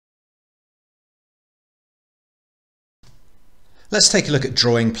Let's take a look at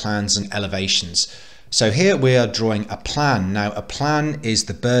drawing plans and elevations. So here we are drawing a plan. Now a plan is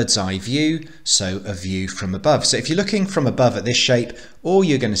the bird's eye view, so a view from above. So if you're looking from above at this shape, all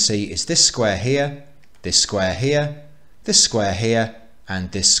you're going to see is this square here, this square here, this square here, and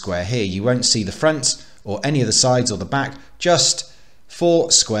this square here. You won't see the front or any of the sides or the back, just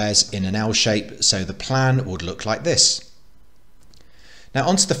 4 squares in an L shape, so the plan would look like this. Now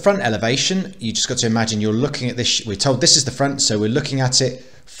onto the front elevation, you just got to imagine you're looking at this, we're told this is the front, so we're looking at it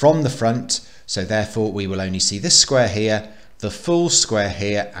from the front, so therefore we will only see this square here, the full square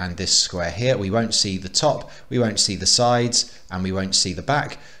here, and this square here. We won't see the top, we won't see the sides, and we won't see the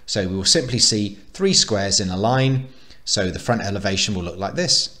back, so we will simply see 3 squares in a line, so the front elevation will look like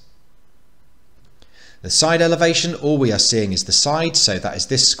this. The side elevation, all we are seeing is the side, so that is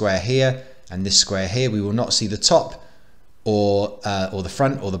this square here and this square here. We will not see the top or the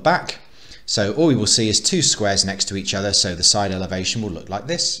front or the back, so all we will see is 2 squares next to each other, so the side elevation will look like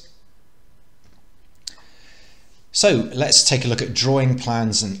this. So let's take a look at drawing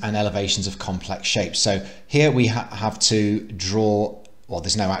plans and elevations of complex shapes. So here we have to draw, well,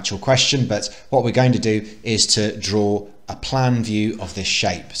 there's no actual question, but what we're going to do is to draw a plan view of this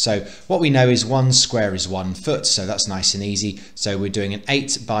shape. So what we know is 1 square is 1 foot, so that's nice and easy. So we're doing an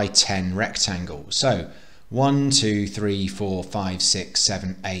 8 by 10 rectangle. So 1, 2, 3, 4, 5, 6,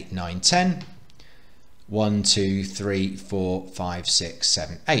 7, 8, 9, 10. 1, 2, 3, 4, 5, 6,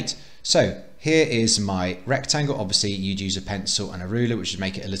 7, 8. So here is my rectangle. Obviously you'd use a pencil and a ruler, which would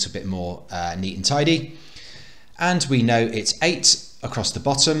make it a little bit more neat and tidy. And we know it's 8 across the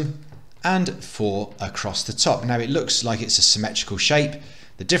bottom and 4 across the top. Now it looks like it's a symmetrical shape.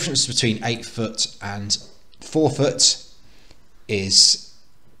 The difference between 8 foot and 4 foot is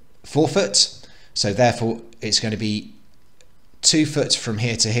 4 foot. So therefore it's going to be 2 foot from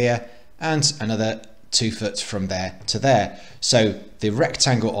here to here and another 2 foot from there to there. So the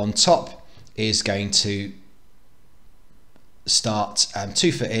rectangle on top is going to start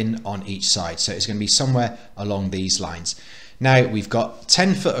 2 foot in on each side. So it's going to be somewhere along these lines. Now we've got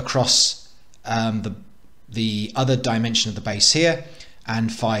 10 foot across the other dimension of the base here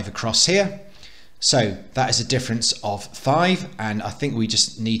and 5 across here. So that is a difference of 5, and I think we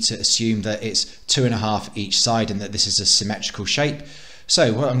just need to assume that it's 2.5 each side and that this is a symmetrical shape.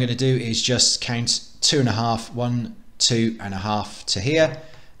 So what I'm going to do is just count 2.5, 1, 2.5 to here,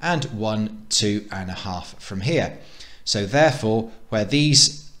 and 1, 2.5 from here. So therefore, where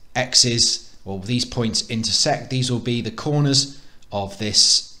these x's or these points intersect, these will be the corners of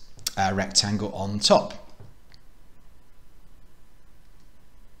this rectangle on top.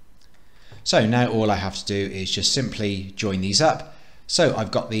 So now all I have to do is just simply join these up. So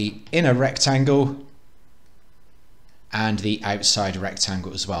I've got the inner rectangle and the outside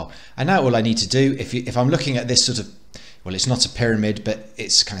rectangle as well. And now all I need to do, if I'm looking at this sort of, well, it's not a pyramid, but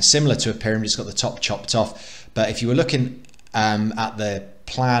it's kind of similar to a pyramid. It's got the top chopped off. But if you were looking at the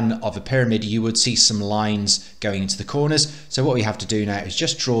plan of a pyramid, you would see some lines going into the corners. So what we have to do now is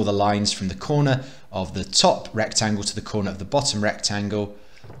just draw the lines from the corner of the top rectangle to the corner of the bottom rectangle,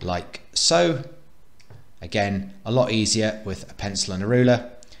 like so. Again, a lot easier with a pencil and a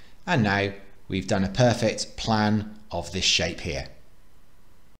ruler. And now we've done a perfect plan of this shape here.